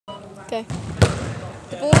Go.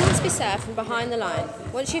 The ball must be served from behind the line.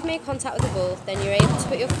 Once you've made contact with the ball, then you're able to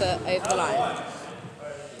put your foot over the line.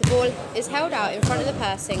 The ball is held out in front of the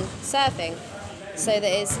person serving so that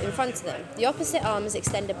it is in front of them. The opposite arm is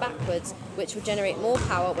extended backwards, which will generate more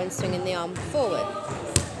power when swinging the arm forward.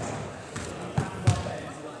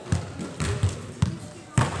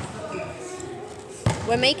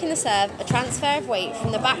 When making the serve, a transfer of weight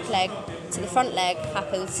from the back leg to the front leg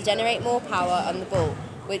happens to generate more power on the ball,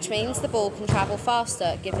 which means the ball can travel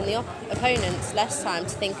faster, giving the opponents less time to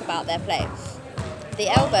think about their play. The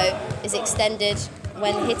elbow is extended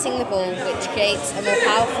when hitting the ball, which creates a more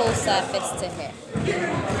powerful surface to hit.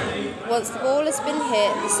 Once the ball has been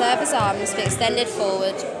hit, the server's arm must be extended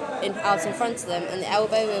forward out in front of them, and the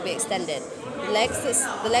elbow will be extended. The leg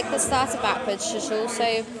that started backwards should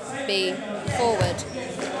also be forward.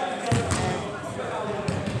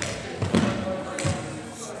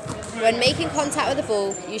 When making contact with the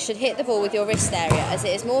ball, you should hit the ball with your wrist area, as it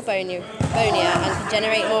is more bonier and can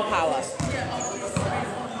generate more power.